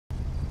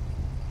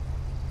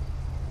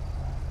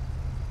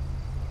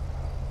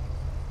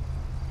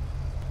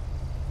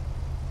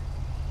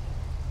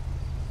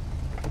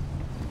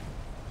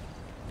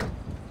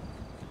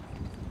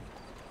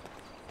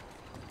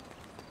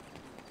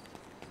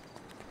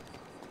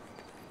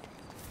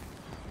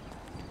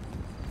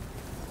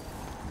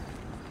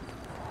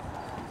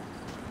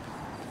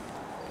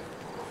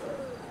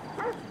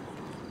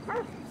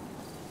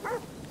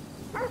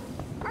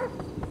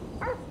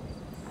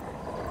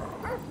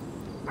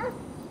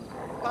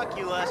Fuck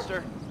you,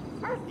 Lester.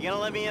 You gonna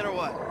let me in or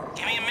what?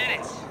 Give me a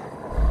minute.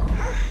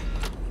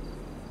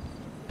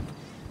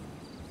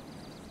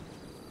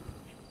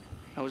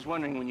 I was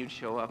wondering when you'd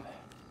show up.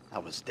 I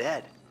was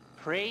dead.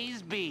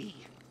 Praise be.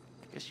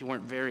 Guess you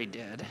weren't very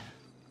dead.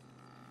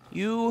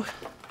 You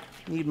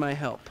need my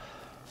help.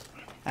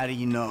 How do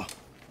you know?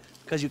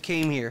 Because you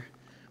came here.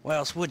 Why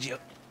else would you?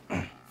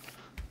 I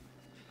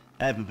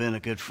haven't been a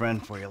good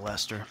friend for you,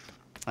 Lester.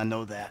 I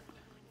know that.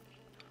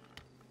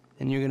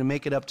 And you're gonna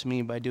make it up to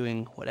me by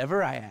doing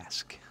whatever I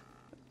ask.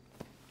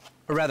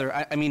 Or rather,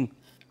 I mean,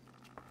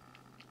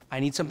 I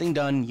need something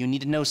done, you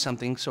need to know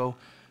something, so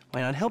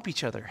why not help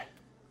each other?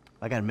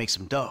 I gotta make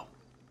some dough.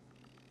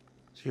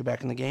 So you're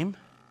back in the game?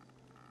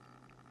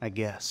 I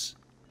guess.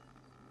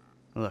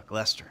 Look,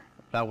 Lester,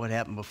 about what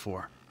happened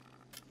before.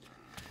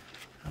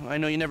 Oh, I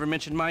know you never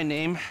mentioned my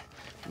name.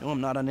 I know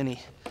I'm not on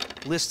any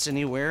lists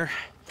anywhere.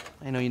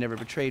 I know you never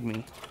betrayed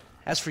me.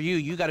 As for you,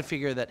 you gotta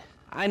figure that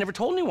I never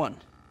told anyone.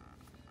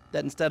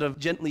 That instead of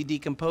gently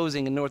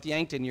decomposing in North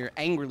Yankton, you're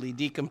angrily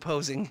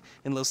decomposing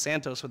in Los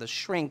Santos with a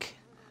shrink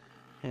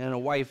and a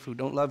wife who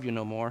don't love you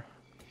no more.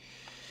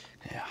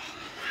 Yeah,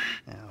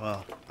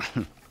 well,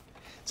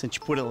 since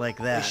you put it like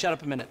that... Hey, shut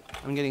up a minute.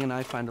 I'm getting an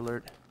iFind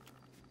alert.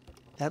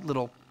 That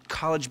little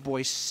college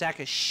boy sack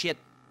of shit,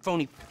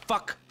 phony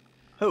fuck.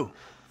 Who?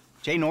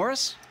 Jay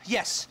Norris?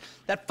 Yes,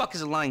 that fuck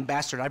is a lying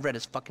bastard. I've read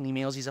his fucking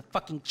emails. He's a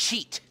fucking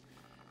cheat.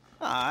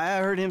 I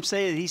heard him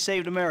say that he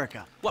saved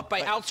America. What,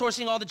 by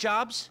outsourcing all the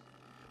jobs?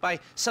 By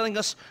selling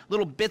us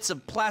little bits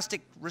of plastic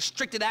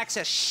restricted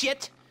access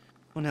shit?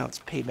 Well, now it's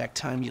payback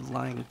time, you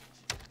lying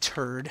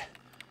turd.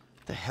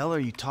 The hell are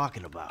you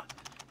talking about?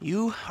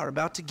 You are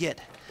about to get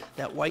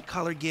that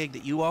white-collar gig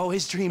that you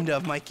always dreamed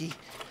of, Mikey.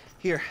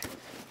 Here,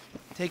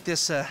 take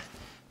this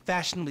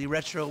fashionably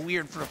retro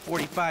weird for a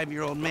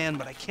 45-year-old man,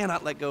 but I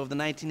cannot let go of the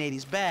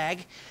 1980s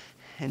bag,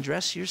 and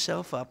dress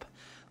yourself up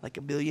like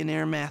a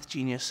billionaire math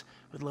genius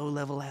with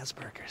low-level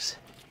Asperger's.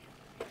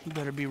 You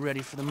better be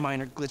ready for the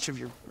minor glitch of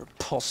your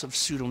repulsive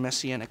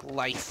pseudo-messianic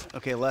life.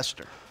 Okay,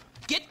 Lester.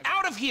 Get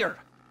out of here!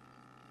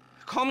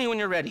 Call me when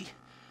you're ready.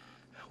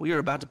 We are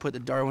about to put the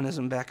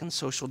Darwinism back in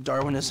social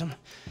Darwinism,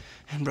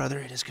 and brother,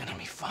 it is gonna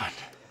be fun.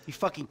 You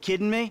fucking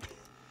kidding me?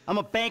 I'm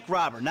a bank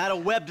robber, not a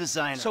web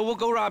designer. So we'll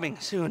go robbing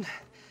soon.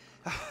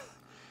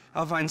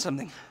 I'll find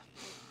something.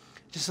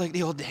 Just like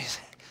the old days.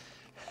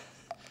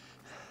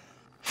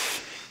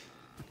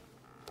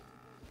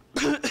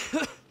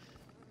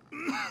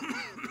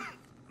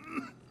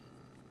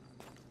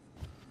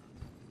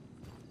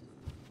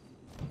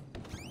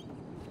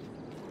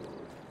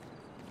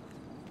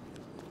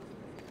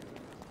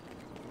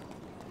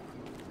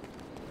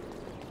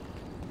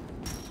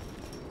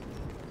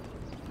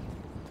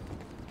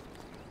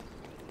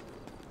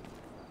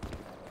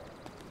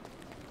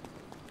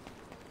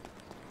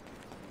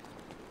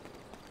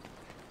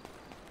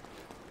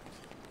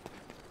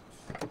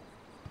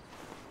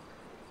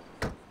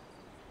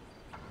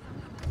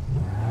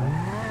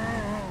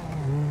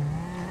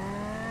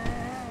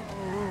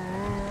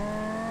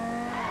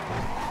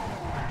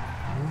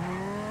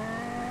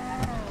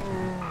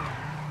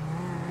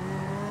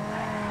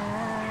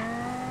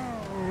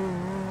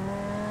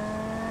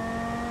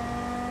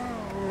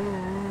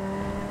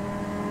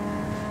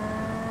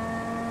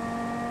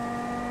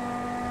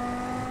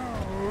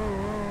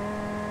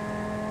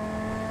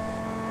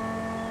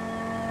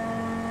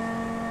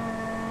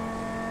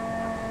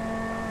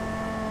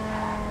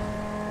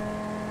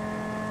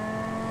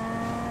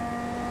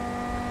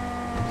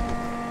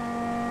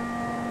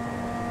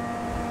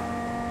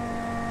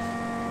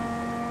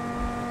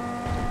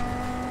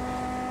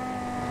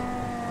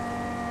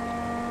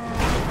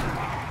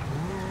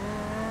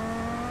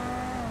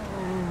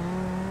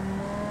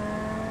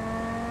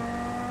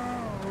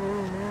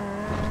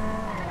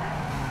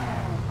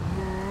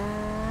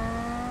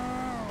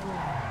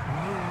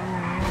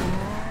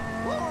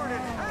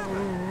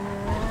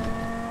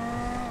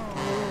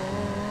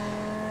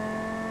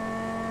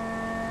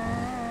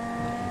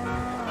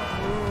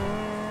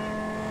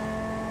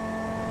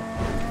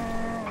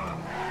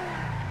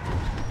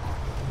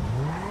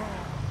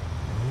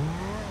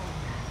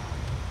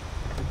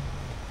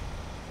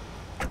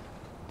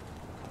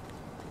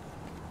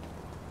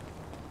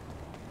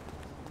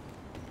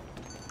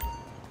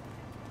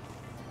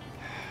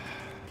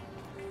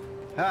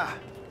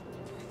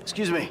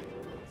 Excuse me.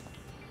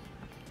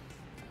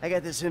 I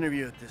got this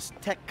interview at this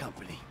tech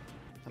company.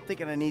 I'm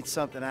thinking I need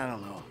something, I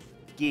don't know,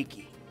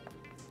 geeky,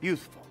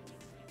 youthful.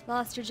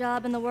 Lost your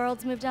job and the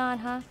world's moved on,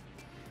 huh?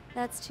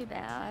 That's too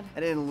bad. I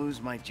didn't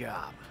lose my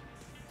job.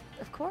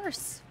 Of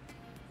course.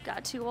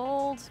 Got too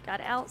old,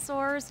 got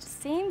outsourced.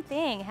 Same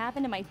thing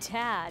happened to my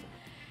dad.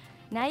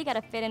 Now you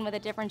gotta fit in with a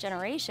different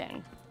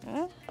generation.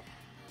 Huh?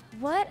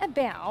 What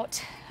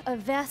about a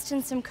vest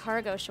and some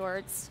cargo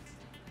shorts?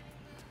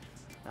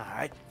 All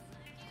right.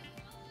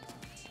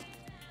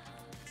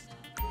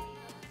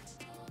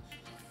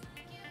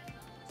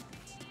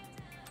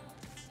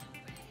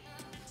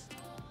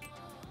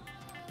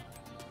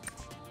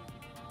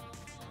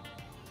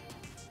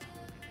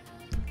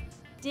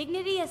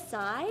 Dignity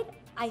aside,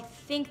 I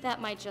think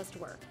that might just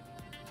work.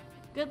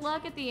 Good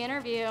luck at the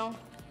interview.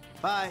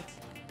 Bye.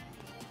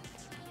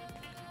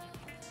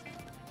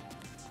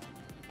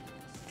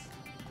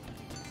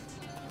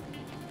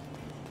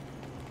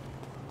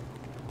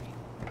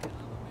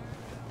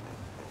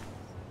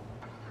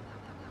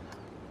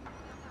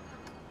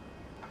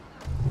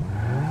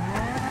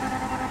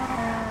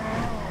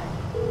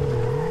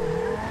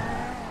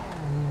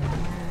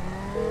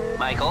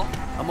 Michael?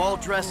 I'm all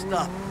dressed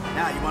up.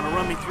 Now, you want to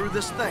run me through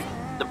this thing?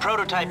 The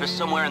prototype is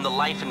somewhere in the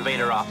Life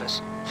Invader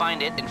office.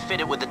 Find it and fit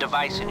it with the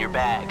device in your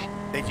bag.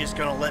 They just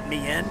gonna let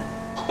me in?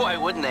 Why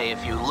wouldn't they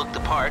if you look the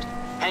part?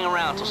 Hang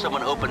around till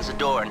someone opens the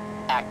door and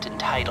act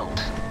entitled.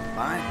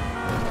 Fine.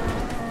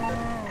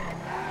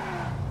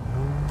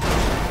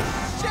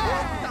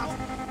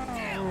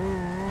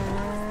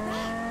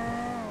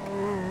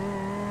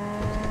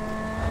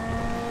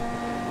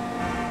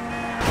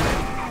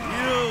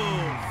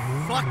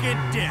 You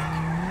fucking dick.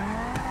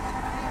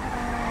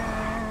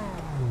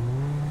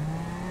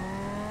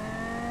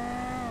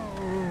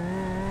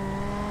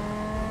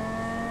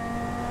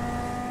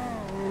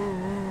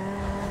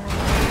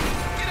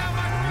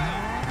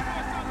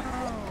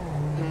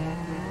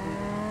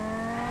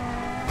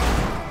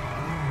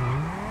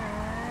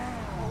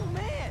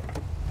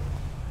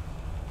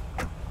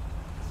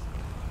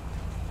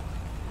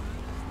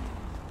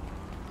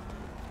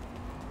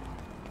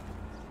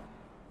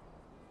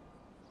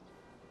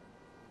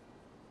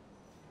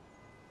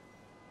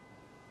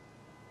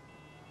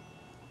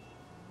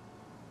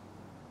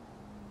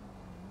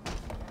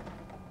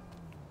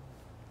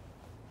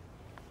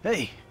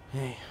 Hey.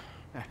 Hey.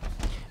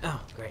 Oh,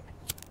 great.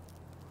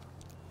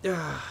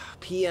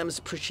 PM's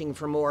pushing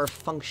for more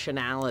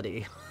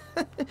functionality.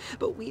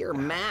 But we are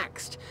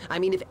maxed. I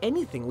mean, if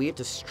anything, we have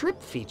to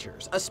strip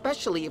features,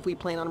 especially if we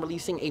plan on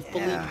releasing a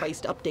fully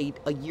priced update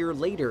a year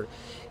later.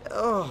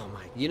 Oh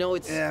my,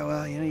 it's... Yeah,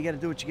 well, you gotta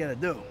do what you gotta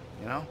do,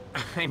 you know?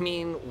 I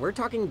mean, we're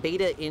talking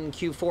beta in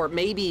Q4,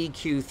 maybe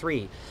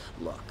Q3.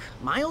 Look,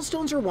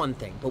 milestones are one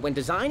thing, but when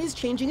design is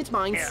changing its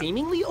mind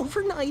seemingly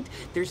overnight,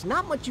 there's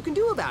not much you can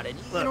do about it.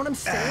 You know what I'm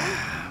saying?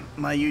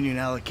 My union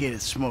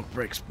allocated smoke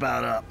break's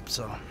about up,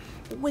 so...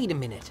 Wait a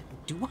minute.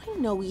 Do I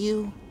know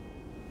you?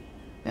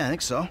 Yeah, I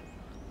think so.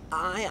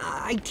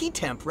 IT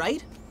temp,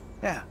 right?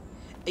 Yeah.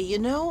 You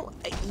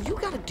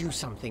gotta do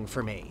something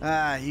for me.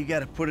 You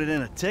gotta put it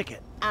in a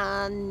ticket.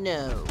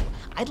 No.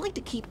 I'd like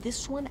to keep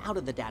this one out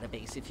of the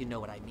database, if you know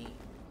what I mean.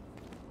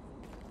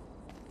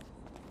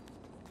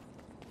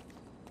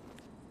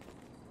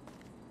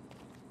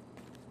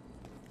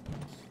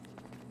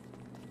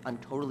 I'm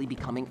totally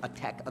becoming a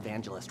tech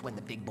evangelist when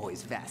the big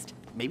boys vest.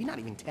 Maybe not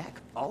even tech.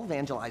 I'll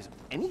evangelize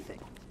anything.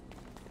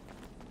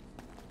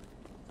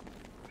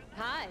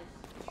 Hi.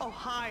 Oh,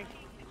 hi.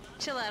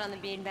 Chill out on the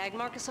beanbag.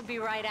 Marcus will be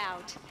right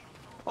out.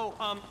 Oh,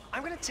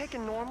 I'm gonna take a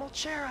normal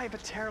chair. I have a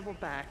terrible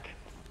back.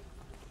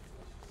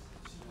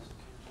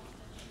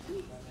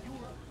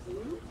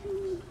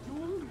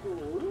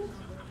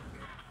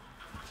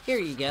 Here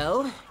you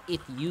go.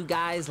 If you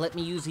guys let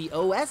me use the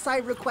OS I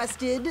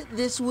requested,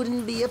 this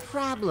wouldn't be a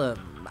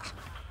problem.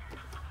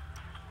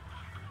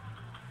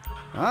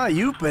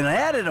 You've been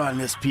at it on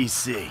this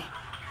PC.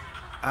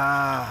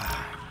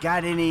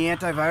 Got any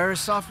antivirus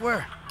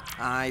software?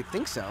 I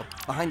think so.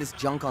 Behind this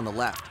junk on the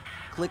left.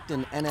 Clicked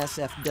an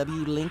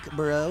NSFW link,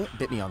 bro.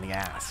 Bit me on the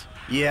ass.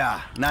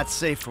 Yeah, not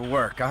safe for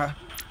work, huh?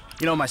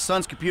 My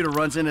son's computer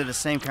runs into the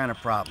same kind of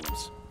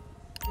problems.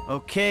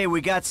 Okay,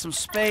 we got some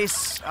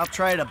space. I'll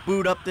try to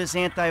boot up this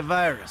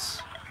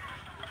antivirus.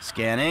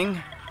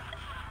 Scanning.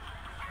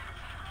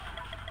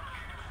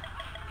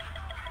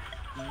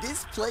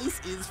 This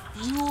place is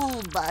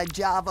fueled by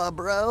Java,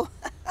 bro.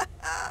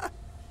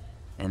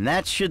 And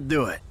that should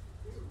do it.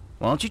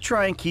 Why don't you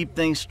try and keep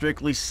things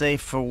strictly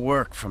safe for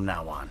work from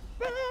now on?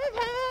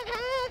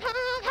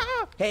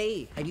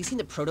 Hey, have you seen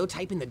the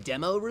prototype in the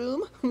demo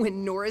room?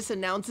 When Norris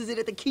announces it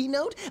at the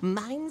keynote,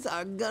 minds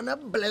are gonna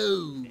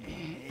blow.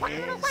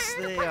 Yes,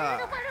 they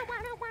are.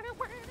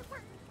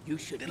 You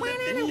should be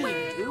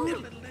a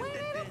dude.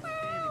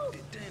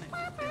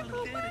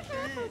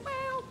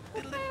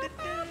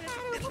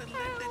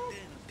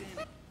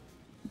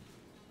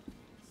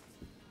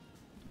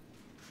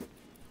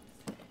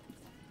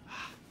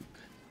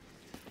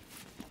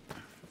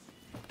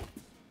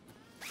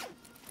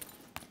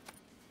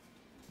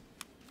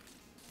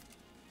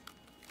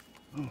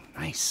 Oh,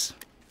 nice.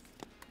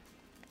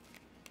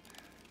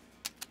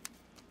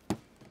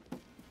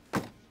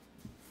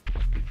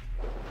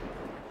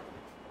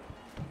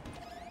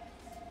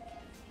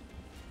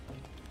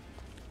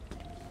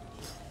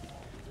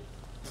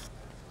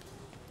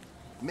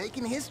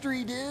 Making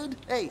history, dude.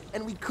 Hey,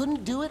 and we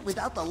couldn't do it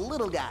without the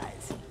little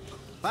guys.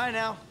 Bye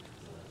now.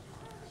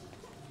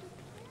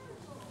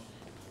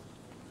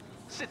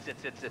 Sit.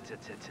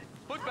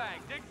 Foot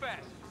bag, dig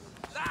fast.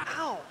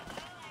 Ow!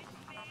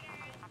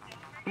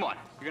 Come on,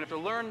 you're gonna have to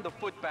learn the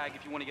foot bag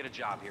if you want to get a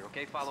job here,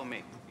 okay? Follow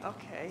me.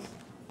 Okay.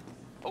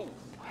 Oh.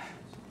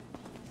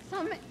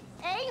 Some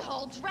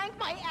a-hole drank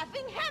my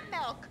effing hemp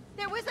milk.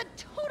 There was a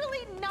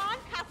totally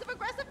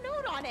non-passive-aggressive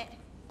note on it.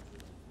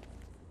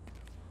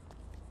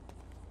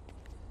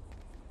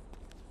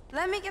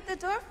 Let me get the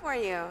door for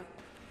you.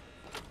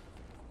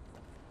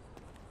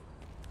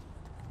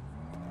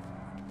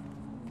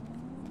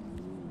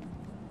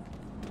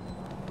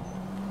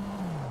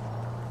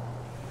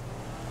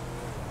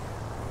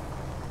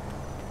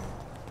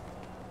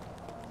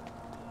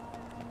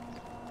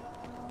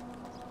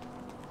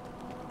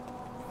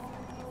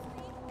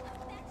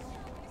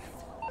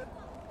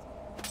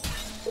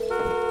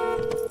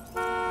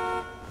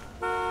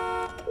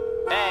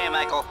 Hey,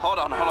 Michael, hold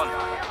on.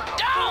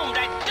 Domed!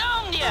 I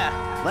domed ya!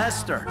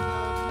 Lester,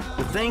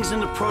 the thing's in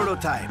the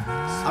prototype.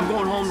 I'm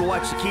going home to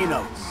watch the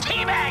keynote.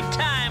 Teabag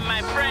time,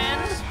 my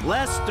friends!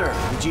 Lester,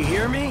 did you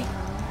hear me?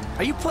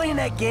 Are you playing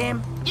that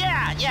game?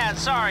 Yeah,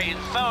 sorry, the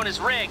phone is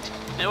rigged.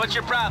 Hey, what's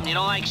your problem? You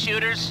don't like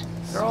shooters?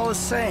 They're all the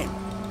same.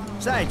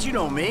 Besides, you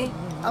know me.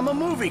 I'm a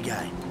movie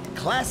guy.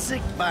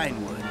 Classic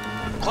Vinewood.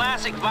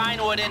 Classic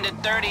Vinewood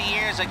ended 30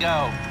 years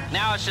ago.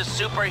 Now it's just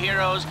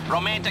superheroes,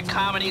 romantic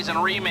comedies,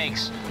 and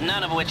remakes,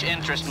 none of which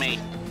interest me.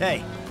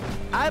 Hey,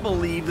 I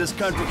believe this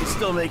country can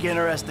still make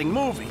interesting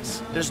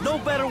movies. There's no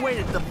better way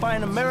to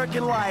define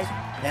American life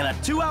than a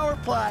 2-hour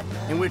plot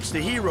in which the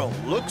hero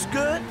looks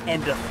good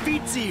and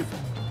defeats evil.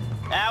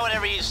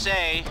 Whatever you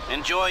say.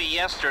 Enjoy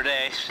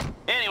yesterday.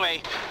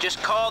 Anyway,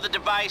 just call the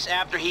device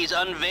after he's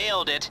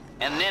unveiled it,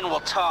 and then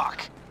we'll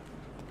talk.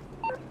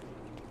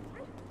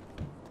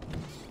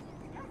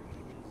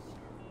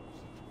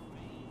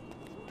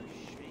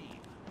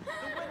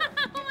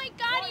 Oh my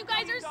god, you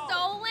guys are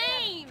so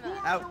lame!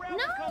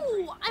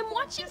 No, I'm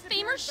watching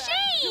Fame or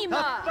Shame!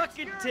 Tough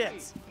fucking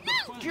tits!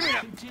 No! Give it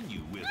up!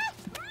 Continue with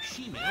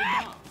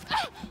Shemale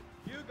Bob.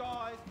 You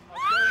guys are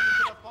going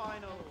to the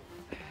final.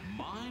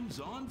 Mimes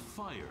on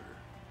Fire.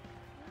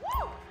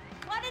 Woo!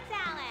 What a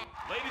talent!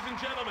 Ladies and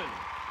gentlemen,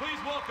 please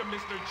welcome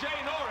Mr.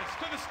 Jay Norris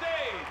to the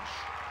stage.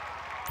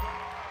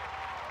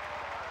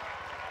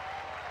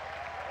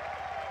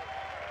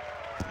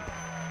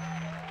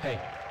 Hey,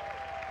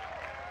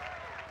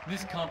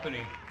 this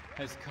company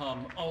has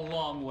come a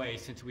long way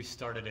since we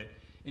started it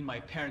in my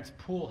parents'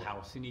 pool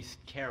house in East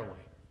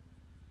Caraway.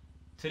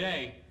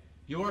 Today,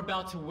 you're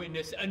about to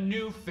witness a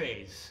new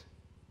phase.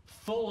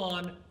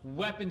 Full-on,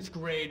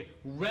 weapons-grade,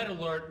 red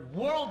alert,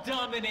 world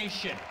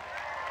domination!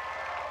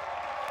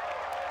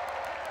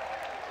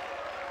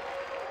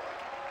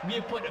 We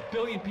have put 1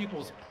 billion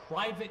people's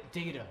private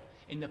data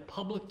in the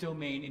public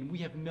domain, and we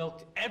have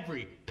milked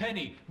every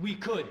penny we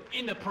could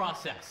in the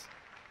process.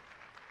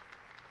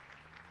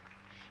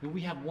 And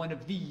we have one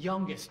of the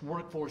youngest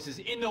workforces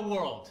in the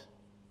world.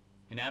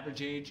 An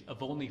average age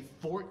of only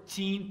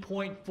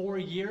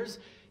 14.4 years?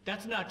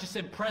 That's not just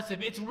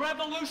impressive, it's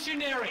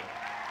revolutionary!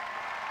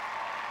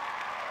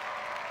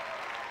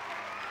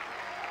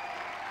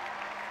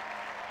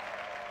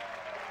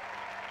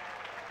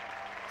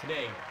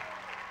 Today,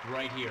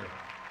 right here,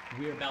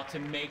 we're about to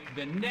make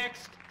the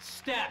next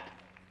step.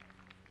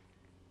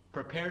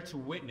 Prepare to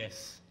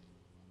witness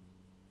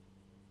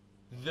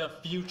the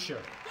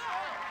future.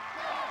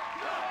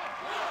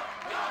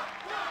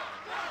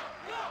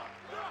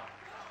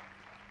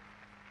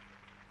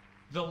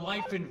 The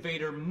Life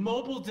Invader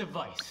mobile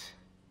device.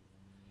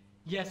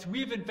 Yes,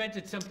 we've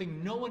invented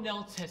something no one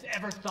else has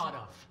ever thought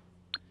of.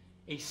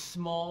 A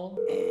small...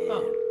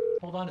 Oh,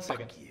 hold on a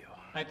second. Fuck you.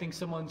 I think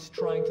someone's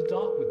trying to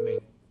dock with me.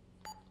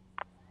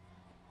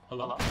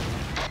 Hello?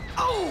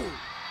 Oh!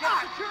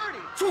 Get security!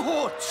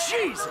 Oh,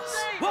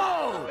 Jesus!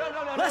 Whoa!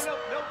 No.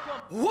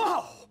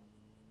 Whoa!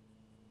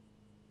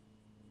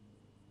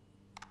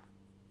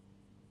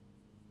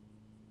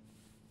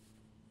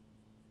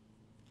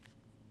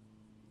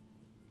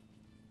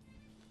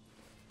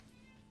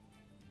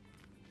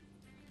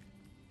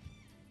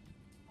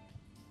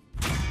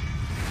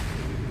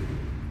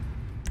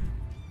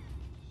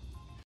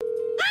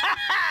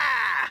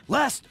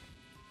 Lester,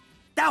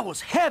 that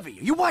was heavy.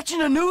 Are you watching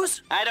the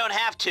news? I don't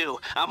have to.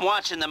 I'm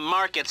watching the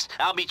markets.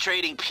 I'll be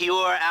trading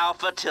pure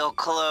alpha till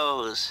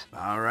close.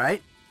 All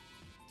right.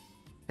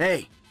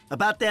 Hey,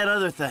 about that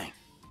other thing.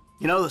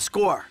 You know, the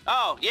score.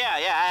 Oh, yeah,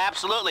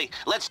 absolutely.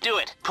 Let's do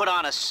it. Put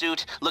on a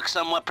suit, look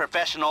somewhat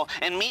professional,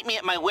 and meet me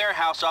at my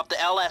warehouse off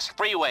the LS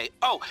freeway.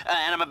 Oh,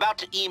 and I'm about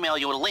to email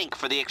you a link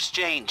for the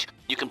exchange.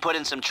 You can put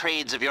in some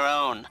trades of your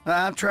own.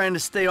 I'm trying to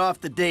stay off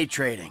the day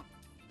trading.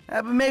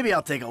 But maybe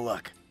I'll take a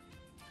look.